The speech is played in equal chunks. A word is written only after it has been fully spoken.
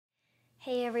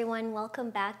Hey everyone,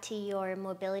 welcome back to your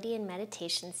mobility and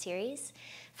meditation series.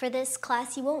 For this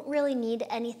class, you won't really need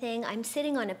anything. I'm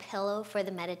sitting on a pillow for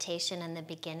the meditation in the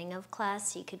beginning of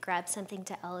class, so you could grab something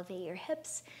to elevate your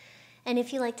hips. And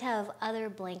if you like to have other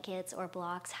blankets or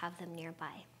blocks, have them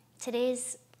nearby.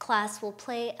 Today's class will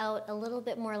play out a little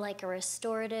bit more like a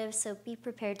restorative, so be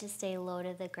prepared to stay low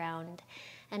to the ground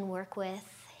and work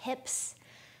with hips,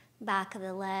 back of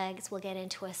the legs. We'll get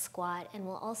into a squat, and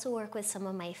we'll also work with some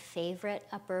of my favorite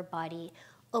upper body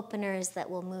openers that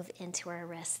will move into our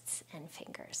wrists and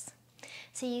fingers.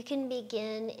 So you can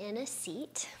begin in a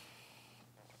seat,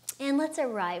 and let's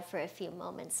arrive for a few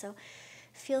moments. So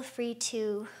feel free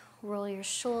to roll your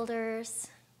shoulders.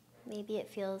 Maybe it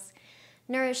feels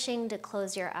nourishing to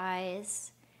close your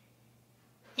eyes,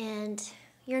 and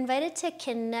you're invited to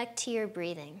connect to your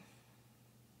breathing.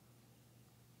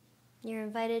 You're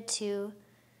invited to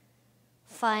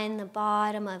find the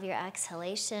bottom of your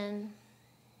exhalation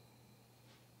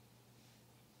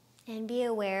and be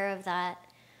aware of that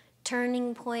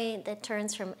turning point that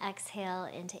turns from exhale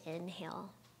into inhale.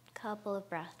 Couple of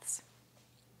breaths.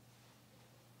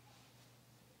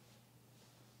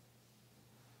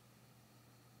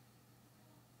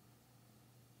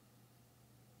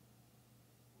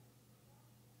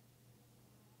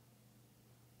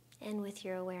 And with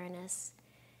your awareness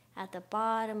at the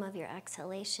bottom of your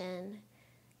exhalation,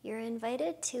 you're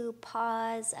invited to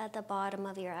pause at the bottom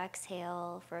of your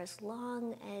exhale for as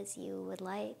long as you would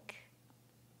like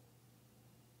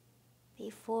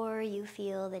before you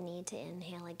feel the need to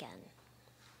inhale again.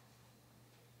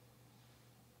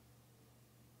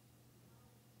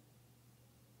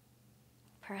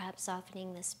 Perhaps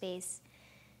softening the space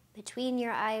between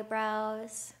your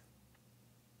eyebrows,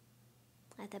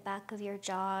 at the back of your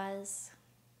jaws,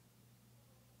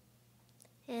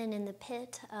 and in the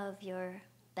pit of your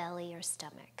belly or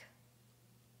stomach.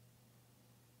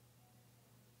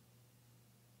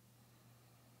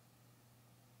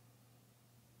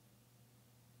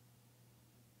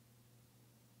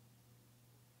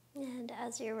 And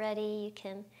as you're ready, you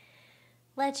can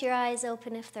let your eyes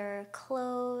open if they're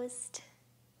closed.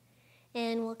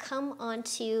 And we'll come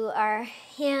onto our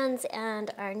hands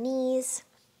and our knees.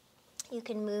 You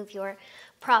can move your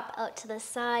prop out to the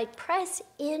side, press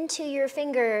into your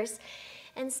fingers,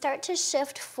 and start to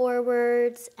shift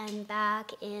forwards and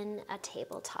back in a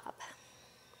tabletop.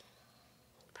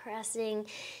 Pressing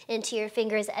into your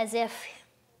fingers as if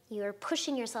you're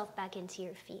pushing yourself back into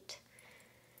your feet.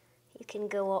 You can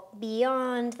go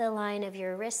beyond the line of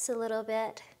your wrists a little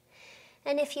bit.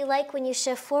 And if you like, when you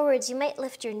shift forwards, you might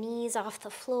lift your knees off the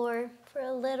floor for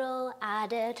a little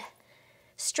added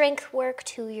strength work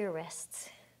to your wrists.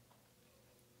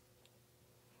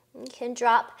 You can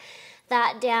drop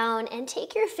that down and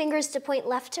take your fingers to point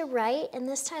left to right, and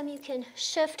this time you can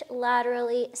shift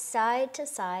laterally side to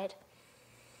side.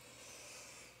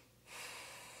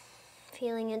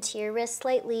 Feeling into your wrist,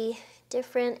 slightly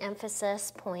different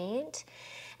emphasis point.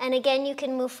 And again, you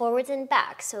can move forwards and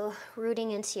back, so rooting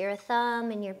into your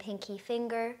thumb and your pinky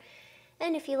finger.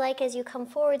 And if you like, as you come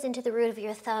forwards into the root of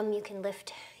your thumb, you can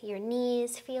lift your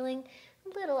knees, feeling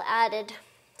a little added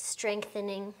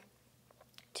strengthening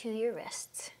to your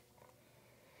wrists.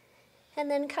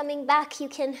 And then coming back, you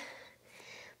can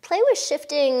play with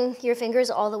shifting your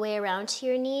fingers all the way around to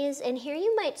your knees. And here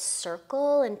you might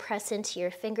circle and press into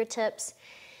your fingertips.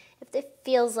 If this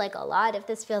feels like a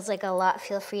lot,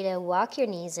 feel free to walk your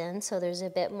knees in so there's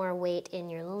a bit more weight in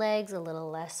your legs, a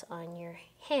little less on your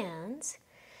hands.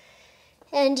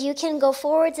 And you can go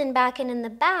forwards and back, and in the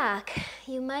back,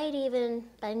 you might even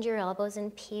bend your elbows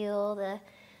and peel the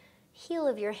heel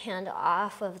of your hand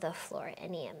off of the floor,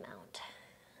 any amount.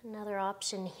 Another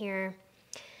option here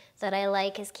that I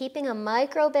like is keeping a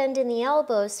micro bend in the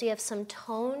elbows so you have some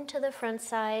tone to the front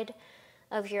side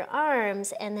of your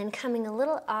arms, and then coming a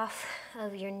little off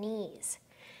of your knees,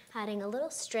 adding a little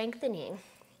strengthening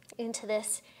into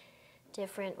this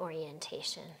different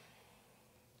orientation.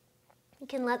 You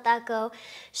can let that go,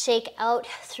 shake out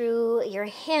through your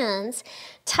hands,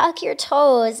 tuck your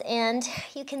toes, and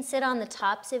you can sit on the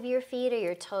tops of your feet or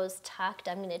your toes tucked.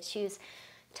 I'm going to choose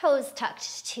toes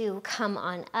tucked to come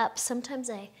on up.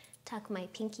 Sometimes I tuck my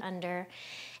pinky under.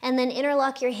 And then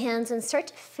interlock your hands and start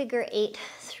to figure eight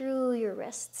through your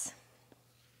wrists.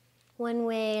 One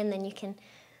way, and then you can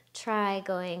try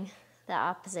going the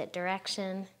opposite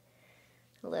direction.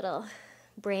 A little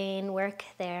brain work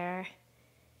there.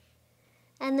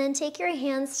 And then take your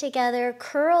hands together,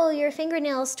 curl your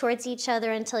fingernails towards each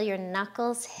other until your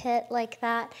knuckles hit like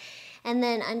that. And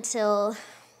then until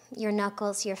your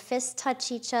knuckles, your fists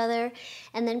touch each other.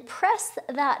 And then press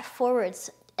that forwards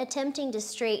attempting to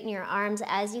straighten your arms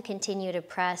as you continue to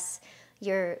press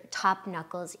your top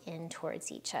knuckles in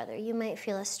towards each other. You might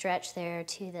feel a stretch there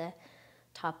to the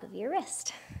top of your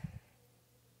wrist.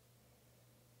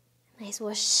 Nice,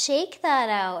 we'll shake that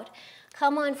out.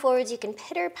 Come on forwards, you can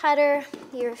pitter-patter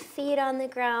your feet on the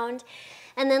ground.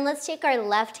 And then let's take our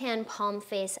left hand palm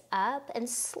face up and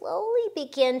slowly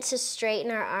begin to straighten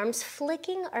our arms,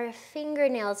 flicking our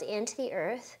fingernails into the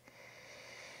earth.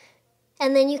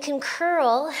 And then you can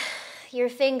curl your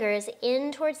fingers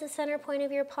in towards the center point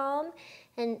of your palm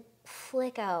and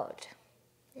flick out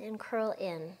and curl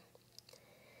in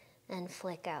and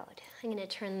flick out. I'm going to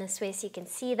turn this way so you can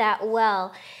see that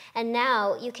well. And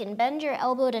now you can bend your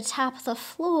elbow to tap the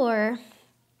floor.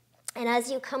 And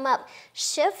as you come up,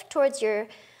 shift towards your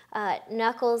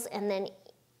knuckles and then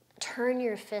turn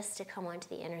your fist to come onto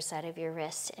the inner side of your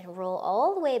wrist and roll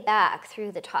all the way back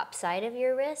through the top side of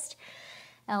your wrist.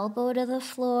 Elbow to the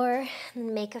floor,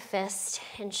 and make a fist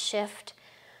and shift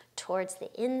towards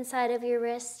the inside of your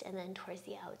wrist and then towards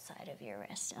the outside of your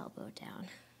wrist, elbow down.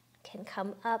 Can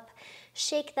come up,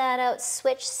 shake that out,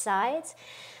 switch sides.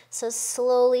 So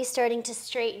slowly starting to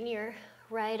straighten your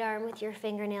right arm with your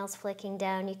fingernails flicking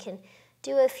down. You can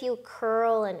do a few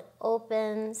curl and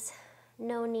opens.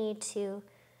 No need to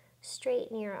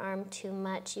straighten your arm too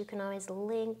much. You can always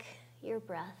link your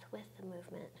breath with the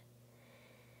movement.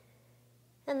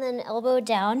 And then elbow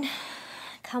down,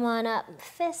 come on up,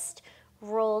 fist,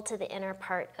 roll to the inner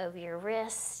part of your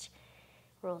wrist.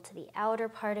 Roll to the outer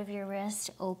part of your wrist,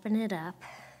 open it up.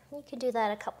 You can do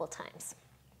that a couple times.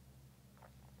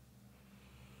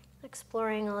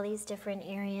 Exploring all these different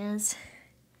areas.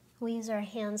 We use our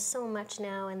hands so much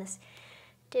now in this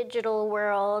digital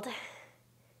world.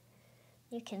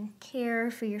 You can care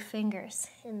for your fingers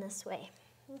in this way.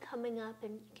 And coming up,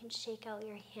 and you can shake out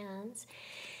your hands.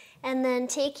 And then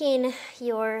taking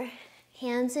your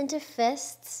hands into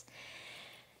fists,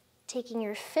 taking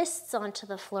your fists onto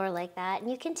the floor like that,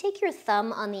 and you can take your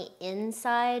thumb on the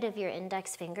inside of your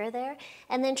index finger there,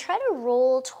 and then try to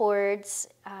roll towards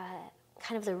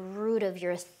kind of the root of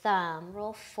your thumb.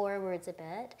 Roll forwards a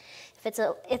bit. If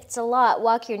it's a lot,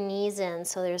 walk your knees in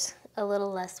so there's a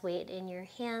little less weight in your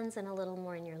hands and a little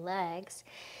more in your legs.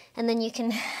 And then you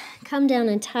can come down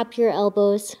and tap your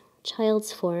elbows,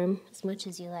 child's form, as much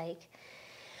as you like.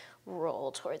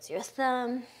 Roll towards your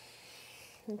thumb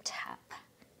and tap.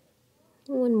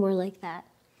 One more like that.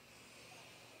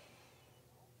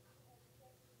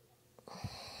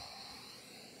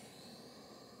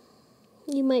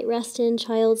 You might rest in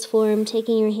child's form,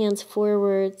 taking your hands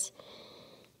forwards,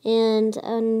 and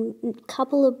a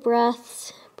couple of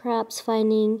breaths, perhaps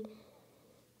finding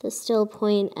the still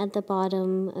point at the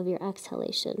bottom of your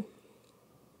exhalation.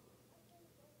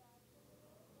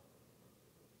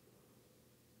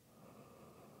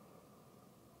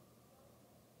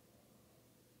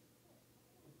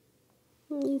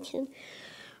 You can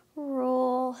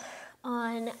roll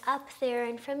on up there,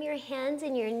 and from your hands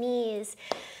and your knees,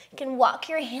 you can walk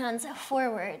your hands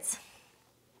forwards.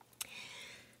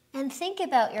 And think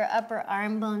about your upper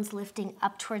arm bones lifting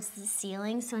up towards the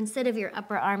ceiling. So instead of your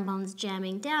upper arm bones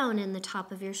jamming down in the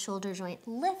top of your shoulder joint,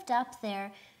 lift up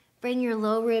there, bring your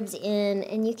low ribs in,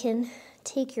 and you can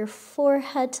take your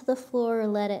forehead to the floor or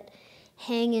let it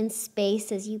hang in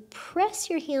space as you press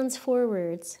your hands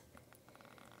forwards.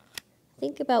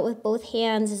 Think about with both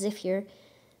hands as if you're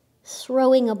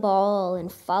throwing a ball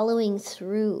and following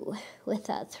through with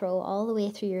that throw all the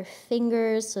way through your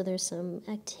fingers, so there's some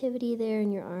activity there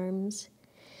in your arms.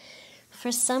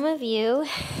 For some of you,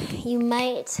 you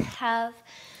might have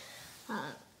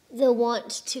the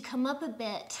want to come up a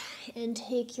bit and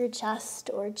take your chest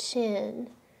or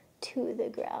chin to the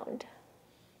ground.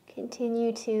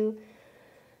 Continue to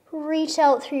reach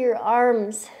out through your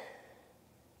arms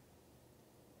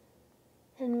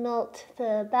and melt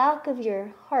the back of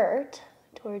your heart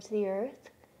towards the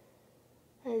earth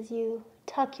as you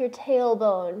tuck your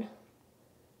tailbone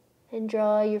and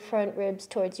draw your front ribs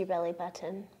towards your belly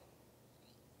button.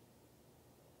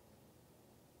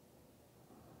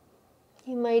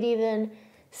 You might even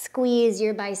squeeze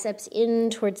your biceps in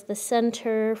towards the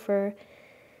center for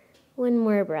one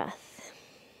more breath.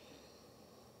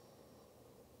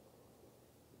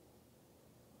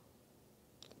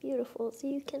 Beautiful. So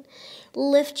you can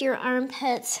lift your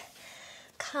armpits,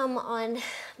 come on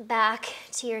back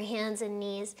to your hands and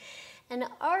knees, and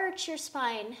arch your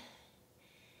spine,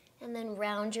 and then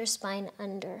round your spine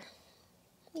under.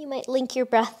 You might link your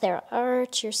breath there.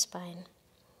 Arch your spine,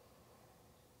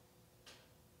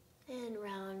 and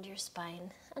round your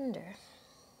spine under.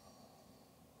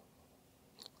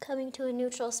 Coming to a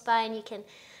neutral spine, you can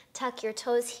tuck your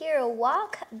toes here,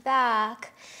 walk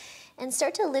back, and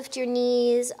start to lift your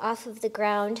knees off of the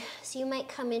ground. So you might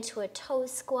come into a toe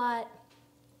squat.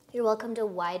 You're welcome to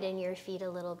widen your feet a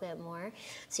little bit more.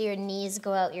 So your knees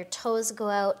go out, your toes go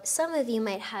out. Some of you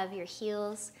might have your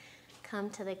heels come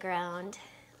to the ground.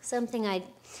 Something I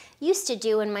used to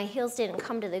do when my heels didn't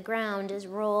come to the ground is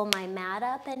roll my mat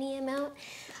up any amount,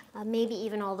 maybe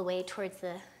even all the way towards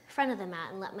the front of the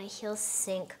mat, and let my heels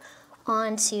sink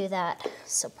onto that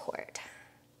support.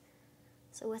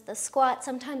 So with the squat,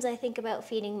 sometimes I think about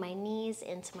feeding my knees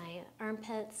into my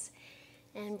armpits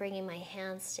and bringing my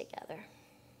hands together.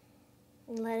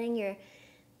 And letting your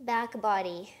back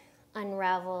body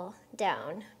unravel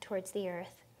down towards the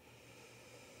earth.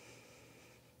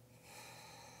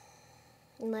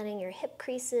 And letting your hip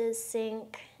creases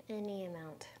sink any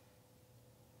amount.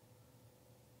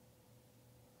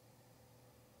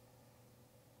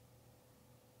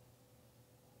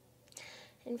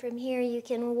 And from here you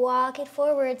can walk it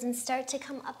forwards and start to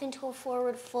come up into a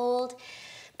forward fold.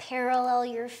 Parallel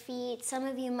your feet. Some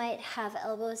of you might have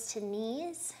elbows to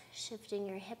knees, shifting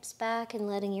your hips back and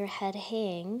letting your head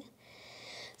hang.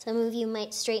 Some of you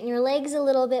might straighten your legs a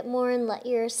little bit more and let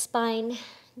your spine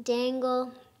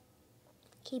dangle.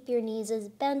 Keep your knees as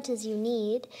bent as you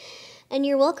need. And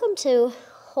you're welcome to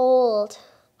hold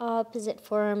opposite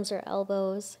forearms or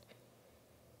elbows.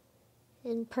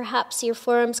 And perhaps your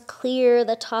forearms clear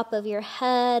the top of your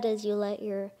head as you let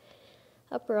your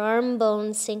upper arm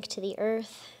bones sink to the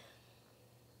earth.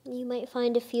 You might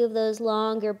find a few of those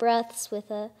longer breaths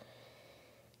with a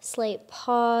slight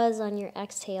pause on your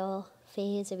exhale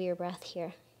phase of your breath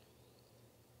here.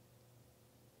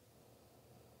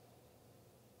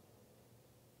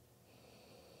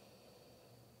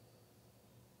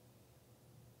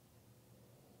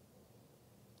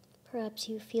 Perhaps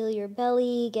you feel your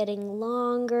belly getting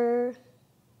longer,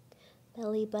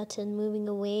 belly button moving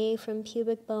away from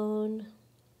pubic bone.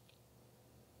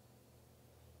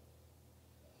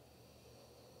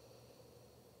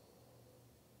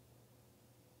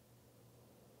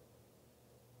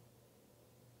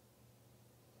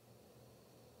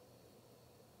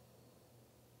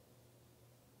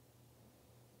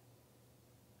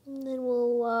 And then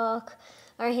we'll walk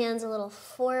our hands a little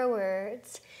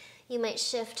forwards. You might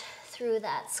shift through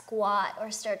that squat or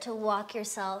start to walk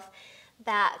yourself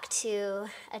back to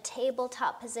a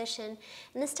tabletop position.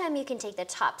 And this time you can take the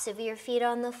tops of your feet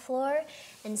on the floor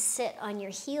and sit on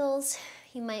your heels.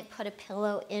 You might put a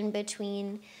pillow in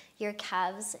between your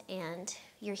calves and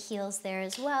your heels there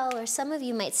as well. Or some of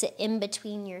you might sit in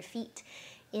between your feet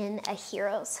in a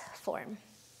hero's form.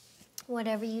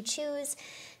 Whatever you choose,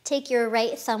 take your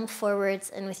right thumb forwards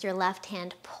and with your left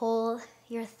hand pull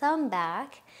your thumb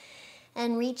back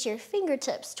and reach your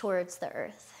fingertips towards the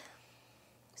earth.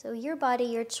 So your body,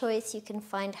 your choice, you can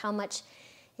find how much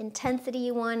intensity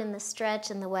you want in the stretch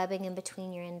and the webbing in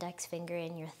between your index finger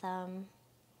and your thumb.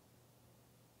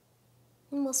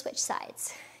 And we'll switch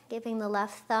sides, giving the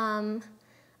left thumb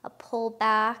a pull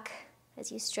back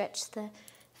as you stretch the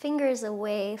fingers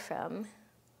away from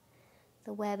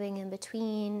the webbing in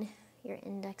between your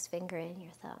index finger and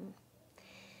your thumb.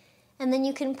 And then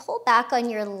you can pull back on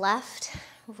your left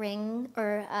ring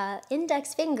or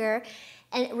index finger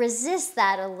and resist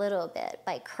that a little bit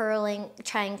by curling,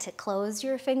 trying to close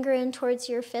your finger in towards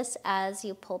your fist as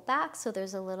you pull back. So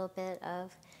there's a little bit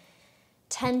of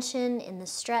tension in the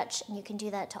stretch, and you can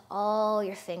do that to all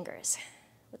your fingers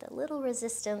with a little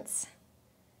resistance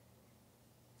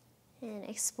and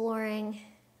exploring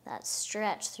that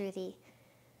stretch through the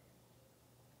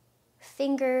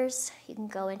fingers. You can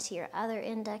go into your other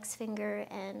index finger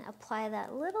and apply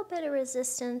that little bit of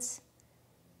resistance,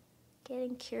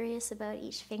 getting curious about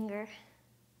each finger.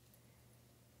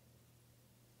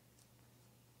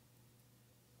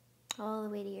 All the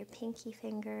way to your pinky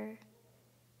finger.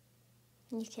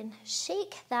 And you can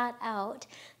shake that out.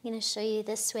 I'm going to show you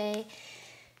this way.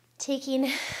 Taking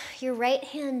your right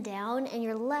hand down and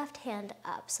your left hand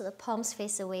up so the palms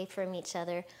face away from each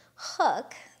other.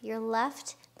 Hook your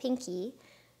left pinky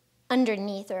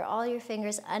underneath, or all your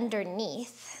fingers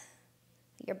underneath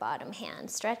your bottom hand.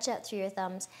 Stretch out through your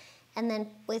thumbs, and then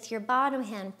with your bottom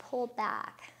hand, pull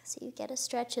back. So you get a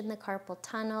stretch in the carpal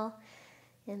tunnel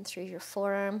and through your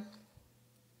forearm.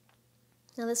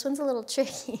 Now this one's a little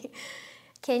tricky.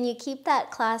 Can you keep that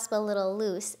clasp a little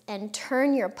loose and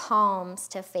turn your palms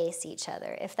to face each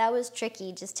other? If that was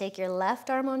tricky, just take your left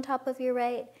arm on top of your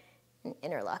right and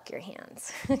interlock your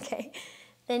hands, okay?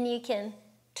 Then you can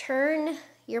turn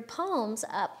your palms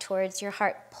up towards your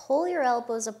heart, pull your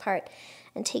elbows apart,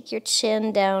 and take your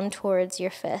chin down towards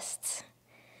your fists.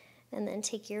 And then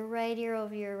take your right ear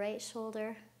over your right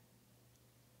shoulder.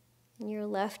 Your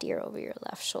left ear over your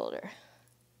left shoulder.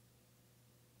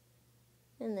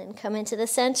 And then come into the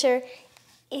center.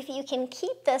 If you can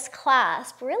keep this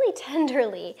clasp really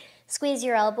tenderly, squeeze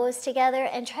your elbows together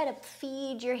and try to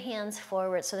feed your hands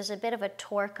forward so there's a bit of a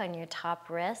torque on your top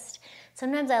wrist.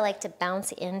 Sometimes I like to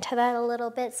bounce into that a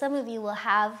little bit. Some of you will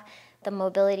have the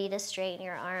mobility to straighten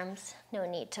your arms. No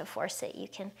need to force it. You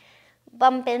can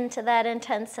bump into that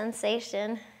intense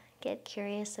sensation. Get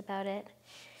curious about it.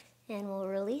 And we'll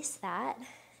release that.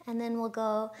 And then we'll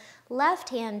go left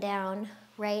hand down,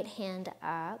 right hand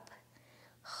up,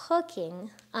 hooking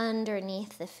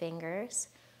underneath the fingers,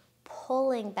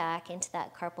 pulling back into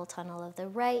that carpal tunnel of the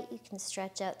right. You can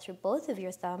stretch out through both of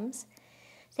your thumbs.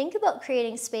 Think about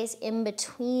creating space in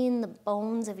between the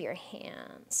bones of your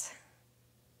hands.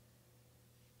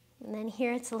 And then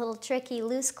here it's a little tricky.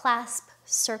 Loose clasp,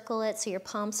 circle it so your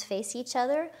palms face each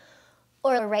other,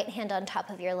 or a right hand on top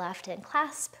of your left and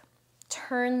clasp.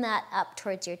 Turn that up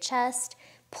towards your chest.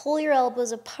 Pull your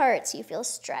elbows apart so you feel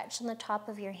stretch on the top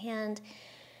of your hand.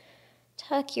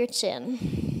 Tuck your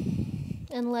chin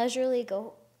and leisurely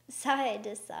go side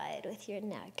to side with your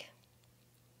neck.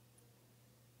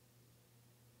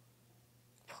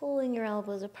 Pulling your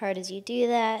elbows apart as you do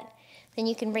that. Then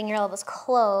you can bring your elbows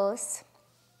close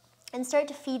and start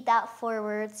to feed that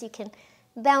forward so you can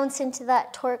bounce into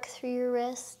that torque through your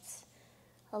wrists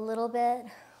a little bit,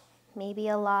 maybe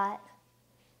a lot.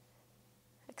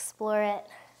 Explore it.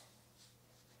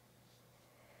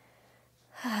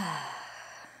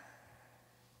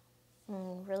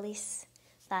 And release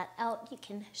that out. You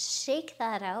can shake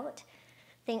that out.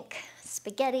 Think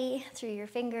spaghetti through your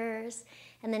fingers.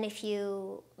 And then if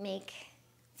you make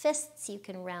fists, you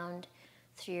can round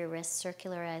through your wrists,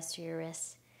 circularize through your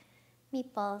wrists.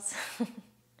 Meatballs.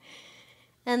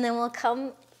 And then we'll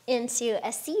come into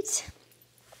a seat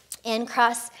and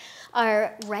cross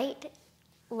our right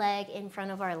leg in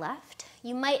front of our left.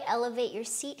 You might elevate your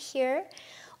seat here,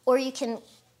 or you can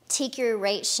take your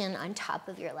right shin on top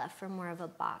of your left for more of a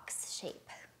box shape.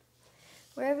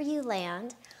 Wherever you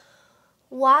land,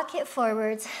 walk it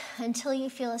forwards until you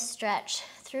feel a stretch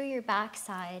through your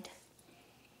backside.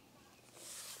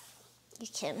 You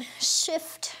can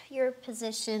shift your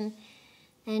position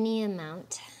any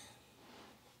amount.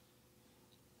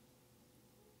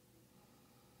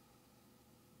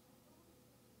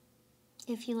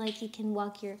 If you like, you can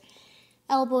walk your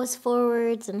elbows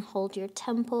forwards and hold your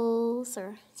temples,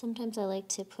 or sometimes I like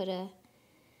to put a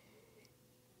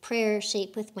prayer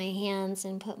shape with my hands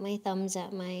and put my thumbs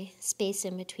at my space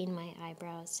in between my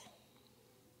eyebrows.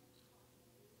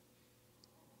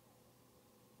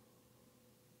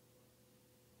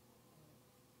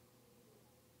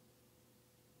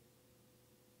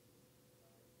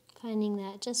 Finding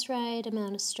that just right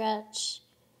amount of stretch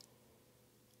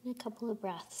and a couple of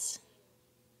breaths.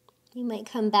 You might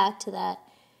come back to that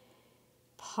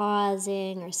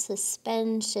pausing or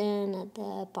suspension at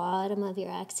the bottom of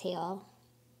your exhale.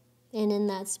 And in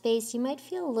that space, you might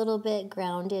feel a little bit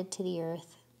grounded to the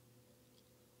earth.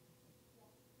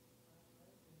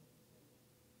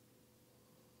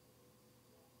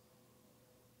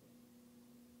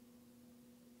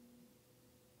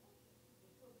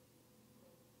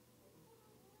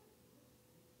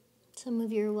 Some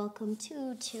of you are welcome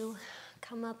too to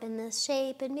come up in this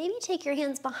shape and maybe take your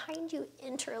hands behind you,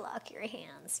 interlock your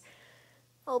hands.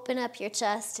 Open up your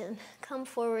chest and come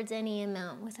forwards any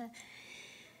amount with a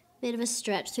bit of a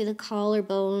stretch through the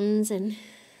collarbones and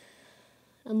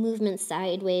a movement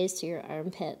sideways to your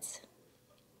armpits.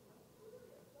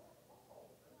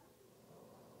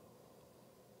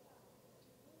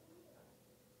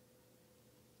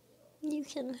 You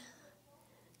can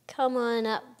come on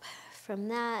up from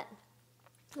that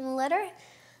and let our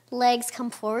legs come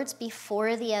forwards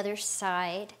before the other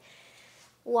side.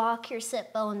 Walk your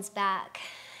sit bones back,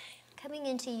 coming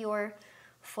into your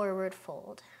forward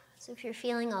fold. So if you're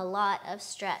feeling a lot of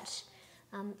stretch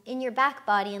in your back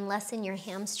body and less in your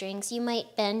hamstrings, you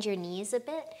might bend your knees a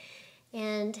bit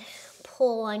and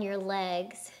pull on your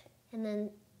legs, and then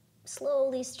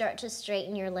slowly start to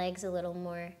straighten your legs a little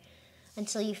more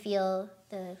until you feel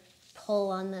the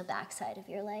pull on the back side of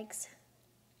your legs.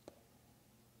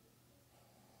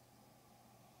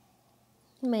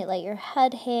 You might let your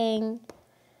head hang.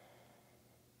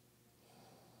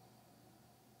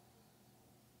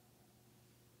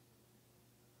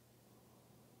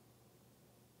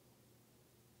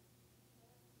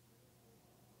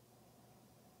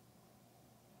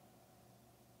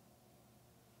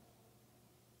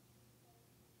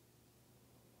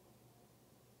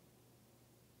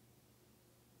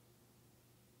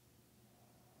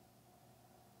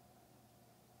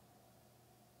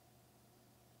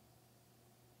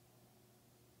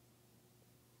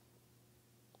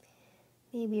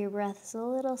 Maybe your breath is a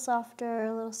little softer,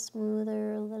 a little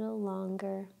smoother, a little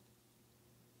longer.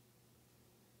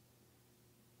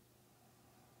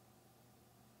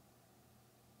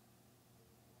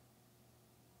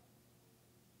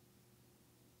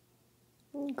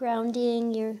 And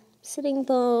grounding your sitting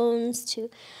bones to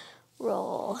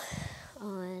roll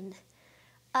on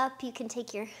up. You can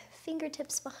take your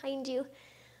fingertips behind you,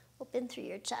 open through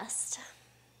your chest.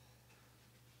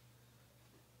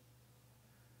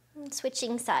 And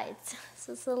switching sides.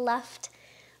 So it's the left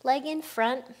leg in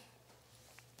front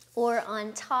or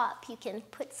on top. You can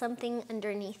put something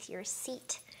underneath your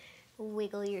seat.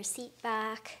 Wiggle your seat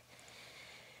back.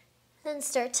 Then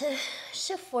start to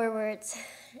shift forwards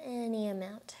any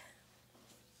amount.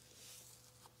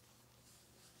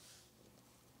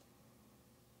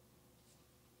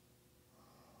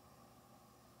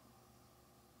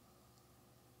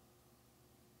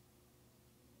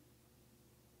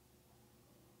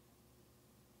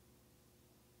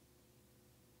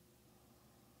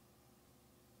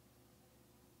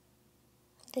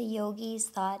 The yogis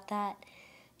thought that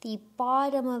the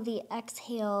bottom of the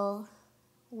exhale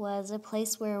was a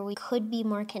place where we could be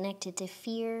more connected to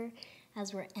fear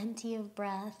as we're empty of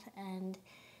breath, and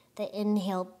the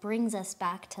inhale brings us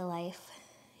back to life.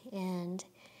 And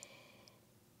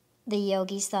the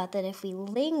yogis thought that if we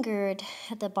lingered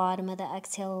at the bottom of the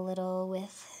exhale a little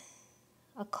with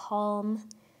a calm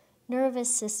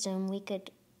nervous system, we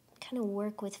could kind of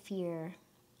work with fear.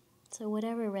 So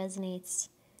whatever resonates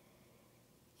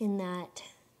in that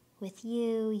with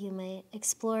you, you might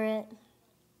explore it.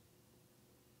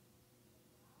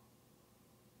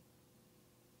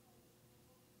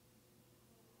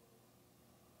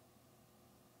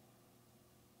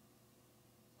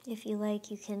 If you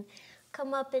like, you can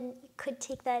come up and you could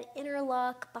take that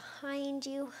interlock behind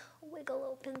you, wiggle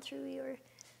open through your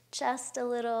chest a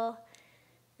little,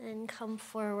 and come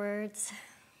forwards,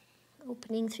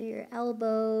 opening through your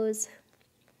elbows,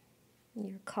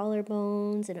 your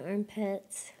collarbones and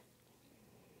armpits.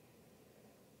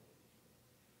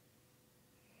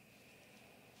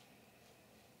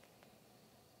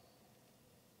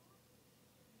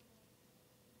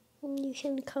 And you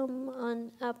can come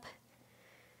on up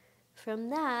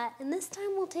from that, and this time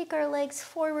we'll take our legs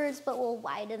forwards, but we'll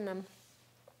widen them.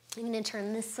 I'm going to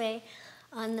turn this way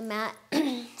on the mat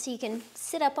so you can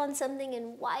sit up on something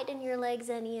and widen your legs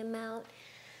any amount.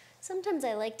 Sometimes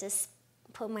I like to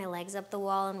put my legs up the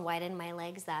wall and widen my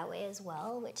legs that way as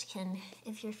well, which can,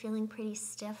 if you're feeling pretty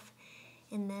stiff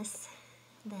in this,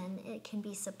 then it can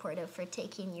be supportive for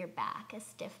taking your back, a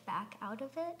stiff back, out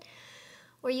of it.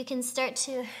 Or you can start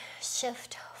to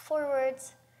shift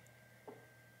forwards,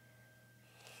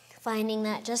 finding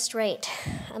that just right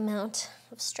amount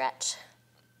of stretch.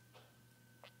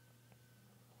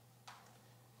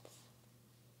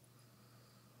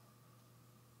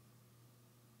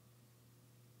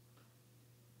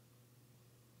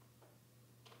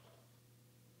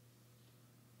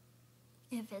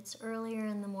 If it's earlier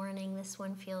in the morning, this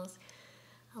one feels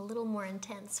a little more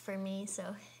intense for me.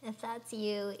 So if that's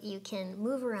you, you can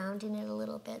move around in it a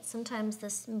little bit. Sometimes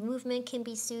this movement can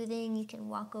be soothing. You can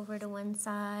walk over to one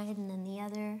side and then the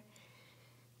other. You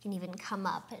can even come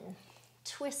up and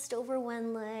twist over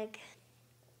one leg.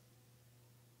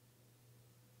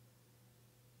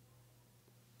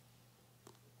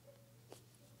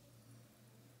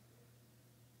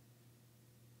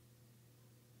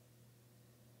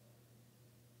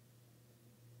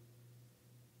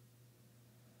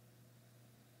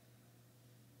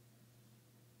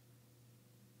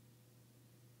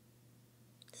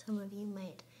 Some of you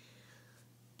might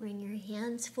bring your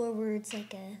hands forwards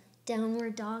like a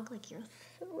downward dog, like you're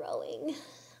throwing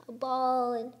a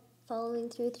ball and following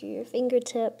through your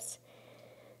fingertips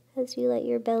as you let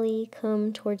your belly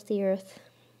come towards the earth.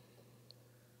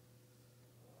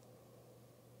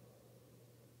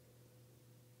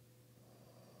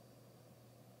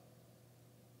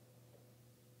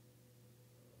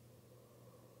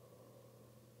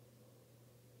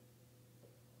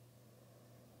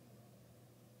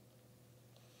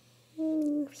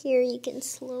 Here you can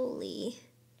slowly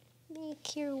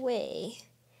make your way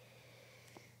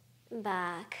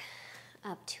back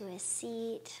up to a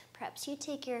seat. Perhaps you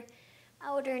take your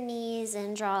outer knees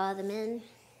and draw them in,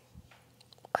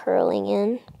 curling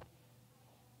in.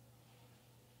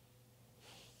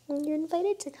 And you're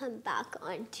invited to come back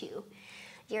onto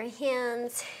your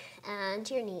hands and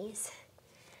your knees.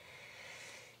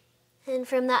 And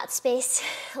from that space,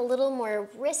 a little more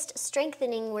wrist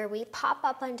strengthening where we pop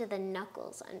up onto the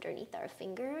knuckles underneath our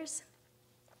fingers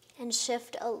and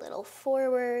shift a little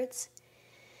forwards,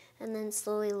 and then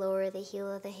slowly lower the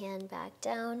heel of the hand back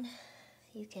down.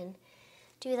 You can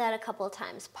Do that a couple of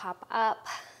times. Pop up,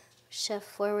 shift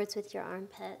forwards with your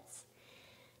armpits,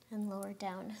 and lower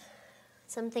down.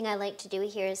 Something I like to do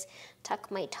here is tuck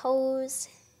my toes,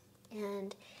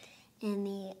 and in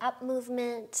the up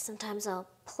movement, sometimes I'll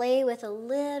play with a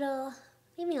little,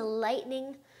 maybe a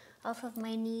lightening off of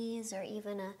my knees, or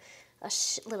even a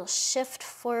little shift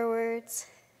forwards,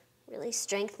 really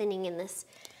strengthening in this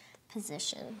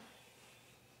position.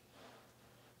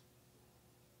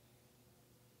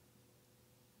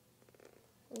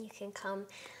 You can come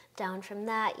down from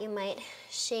that. You might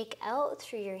shake out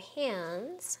through your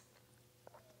hands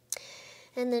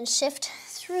and then shift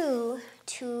through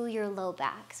to your low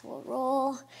back. So we'll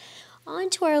roll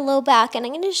onto our low back, and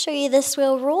I'm going to show you this.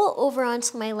 We'll roll over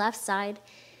onto my left side.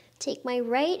 Take my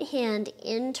right hand,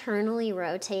 internally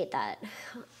rotate that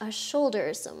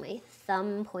shoulder, so my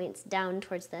thumb points down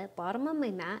towards the bottom of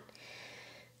my mat.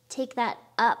 Take that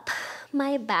up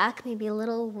my back, maybe a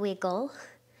little wiggle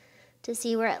to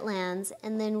see where it lands,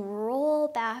 and then roll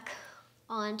back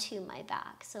onto my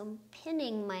back. So I'm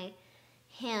pinning my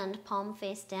hand, palm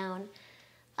face down,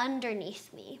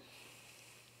 underneath me.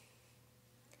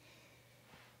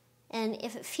 And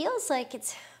if it feels like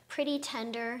it's pretty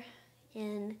tender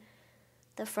in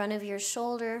the front of your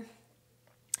shoulder,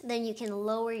 then you can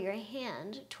lower your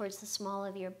hand towards the small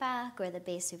of your back or the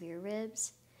base of your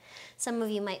ribs. Some of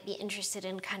you might be interested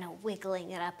in kind of wiggling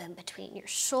it up in between your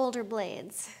shoulder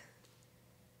blades.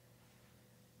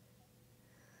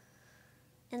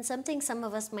 And something some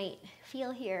of us might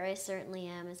feel here, I certainly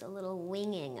am, is a little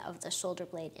winging of the shoulder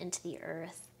blade into the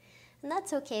earth. And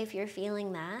that's okay if you're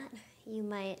feeling that. You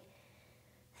might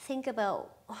think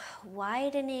about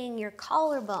widening your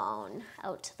collarbone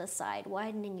out to the side,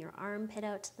 widening your armpit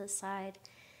out to the side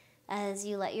as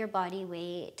you let your body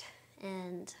weight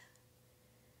and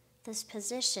this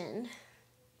position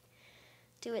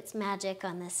do its magic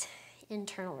on this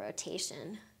internal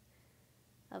rotation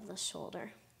of the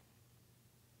shoulder.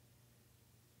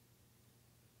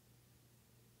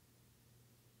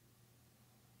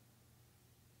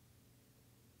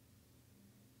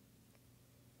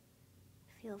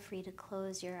 Feel free to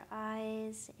close your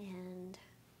eyes and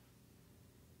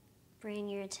bring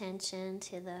your attention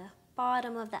to the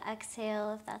bottom of the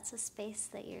exhale, if that's a space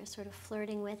that you're sort of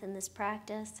flirting with in this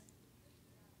practice.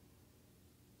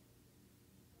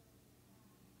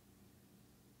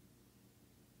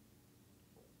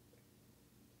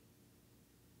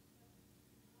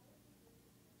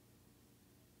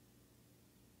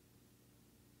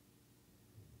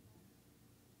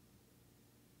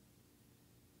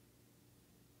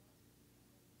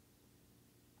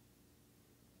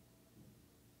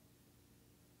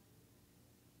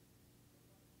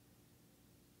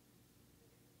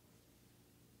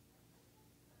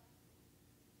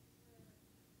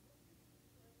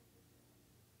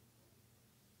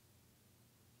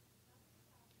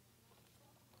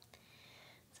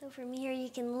 So from here,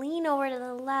 you can lean over to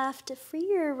the left to free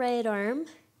your right arm.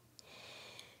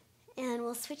 And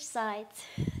we'll switch sides.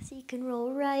 So you can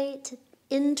roll right to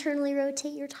internally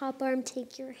rotate your top arm,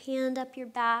 take your hand up your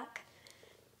back,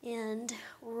 and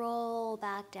roll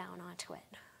back down onto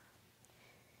it.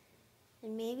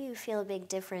 And maybe you feel a big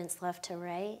difference left to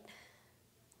right.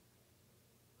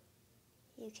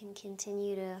 You can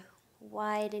continue to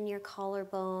widen your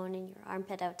collarbone and your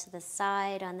armpit out to the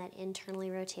side on that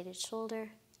internally rotated shoulder.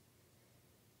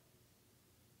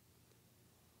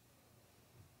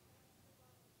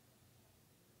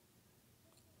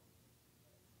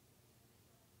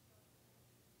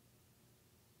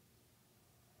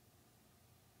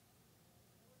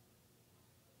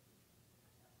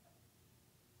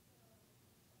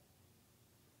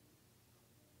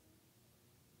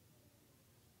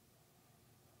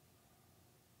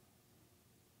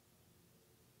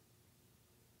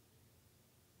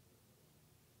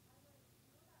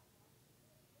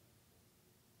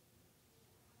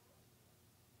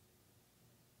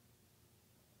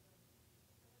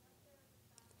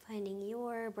 Finding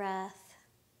your breath,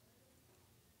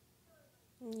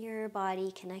 and your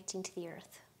body connecting to the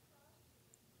earth.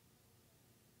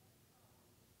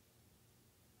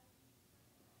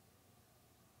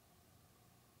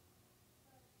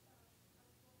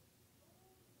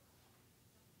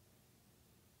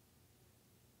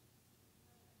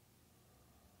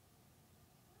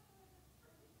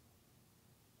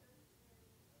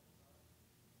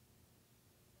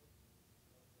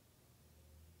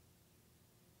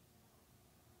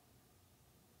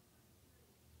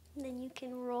 And then you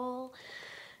can roll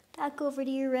back over to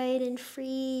your right and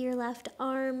free your left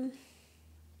arm.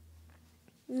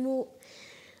 And we'll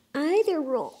either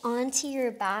roll onto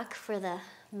your back for the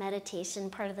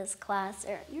meditation part of this class,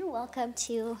 or you're welcome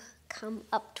to come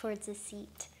up towards a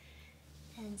seat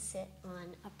and sit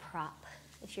on a prop.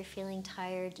 If you're feeling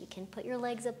tired, you can put your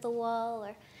legs up the wall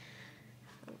or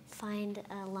find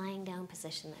a lying down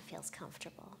position that feels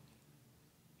comfortable.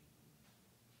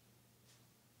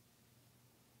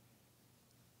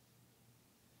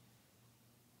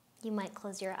 You might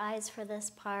close your eyes for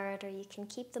this part, or you can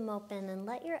keep them open and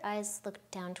let your eyes look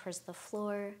down towards the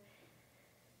floor.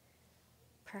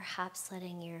 Perhaps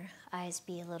letting your eyes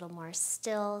be a little more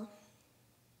still.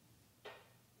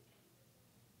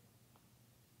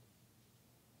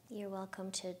 You're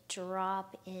welcome to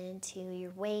drop into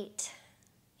your weight,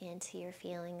 into your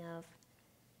feeling of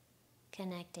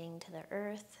connecting to the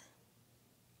earth.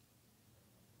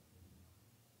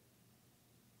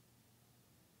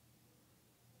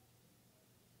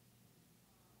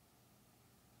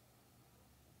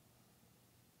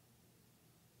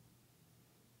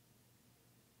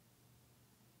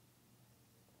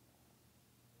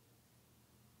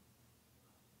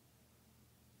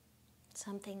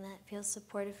 Something that feels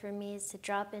supportive for me is to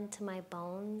drop into my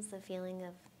bones, the feeling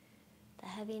of the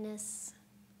heaviness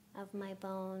of my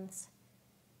bones,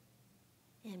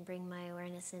 and bring my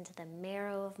awareness into the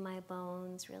marrow of my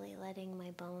bones, really letting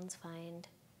my bones find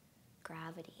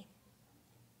gravity.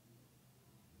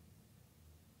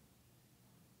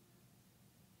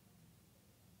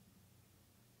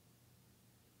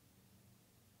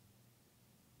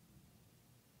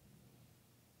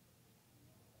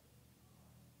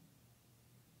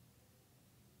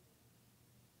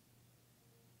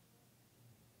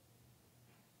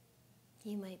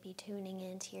 You might be tuning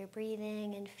into your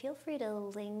breathing, and feel free to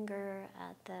linger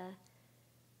at the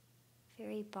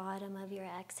very bottom of your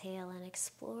exhale and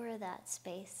explore that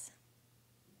space.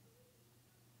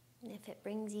 And if it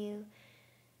brings you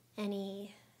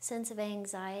any sense of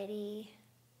anxiety,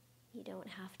 you don't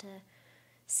have to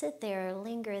sit there or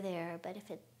linger there, but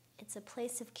if it's a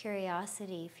place of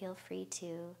curiosity, feel free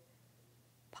to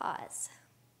pause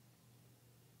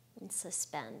and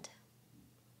suspend.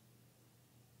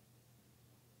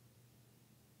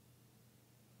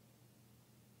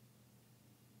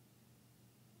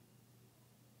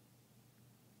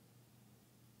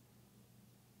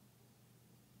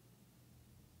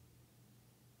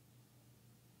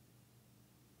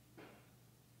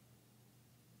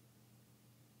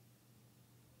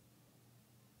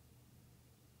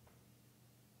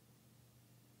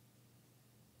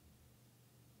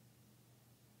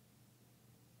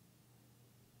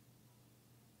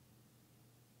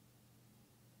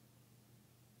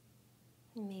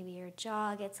 Maybe your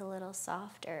jaw gets a little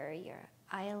softer, your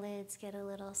eyelids get a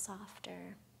little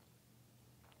softer.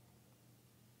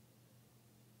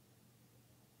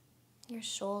 Your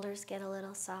shoulders get a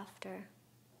little softer.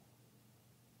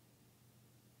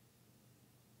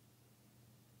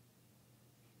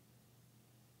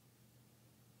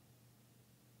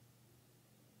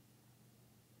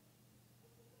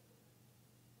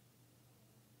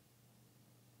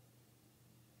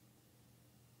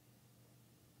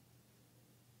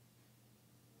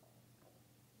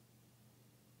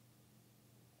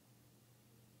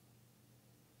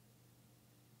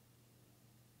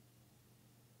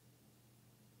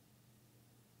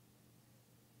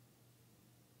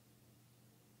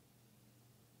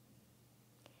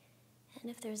 And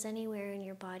if there's anywhere in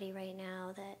your body right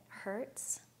now that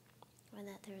hurts, or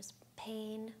that there's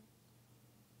pain,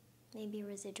 maybe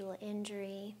residual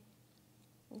injury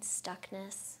and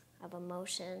stuckness of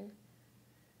emotion,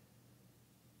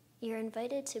 you're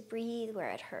invited to breathe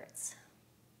where it hurts.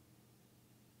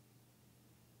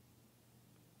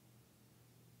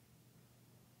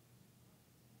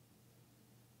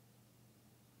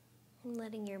 And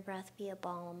letting your breath be a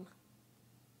balm,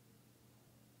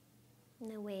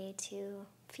 and a way to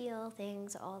feel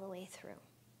things all the way through.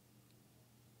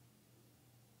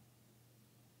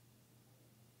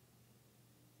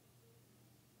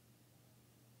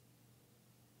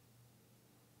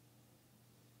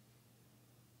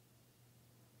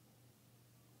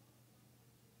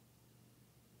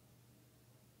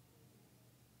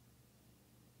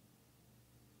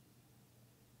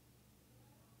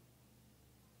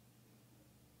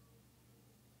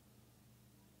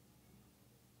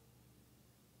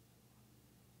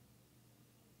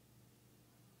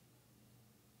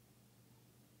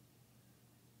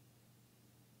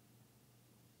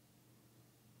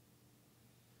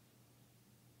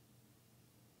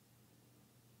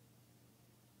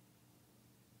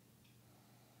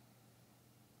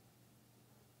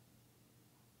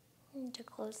 And to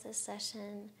close this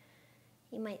session,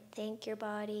 you might thank your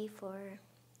body for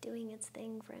doing its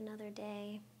thing for another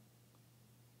day.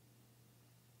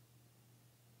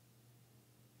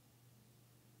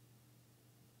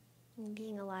 And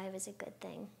being alive is a good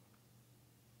thing.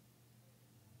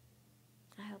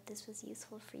 I hope this was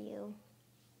useful for you.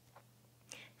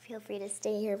 Feel free to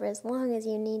stay here for as long as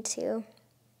you need to.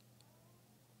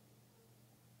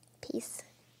 Peace.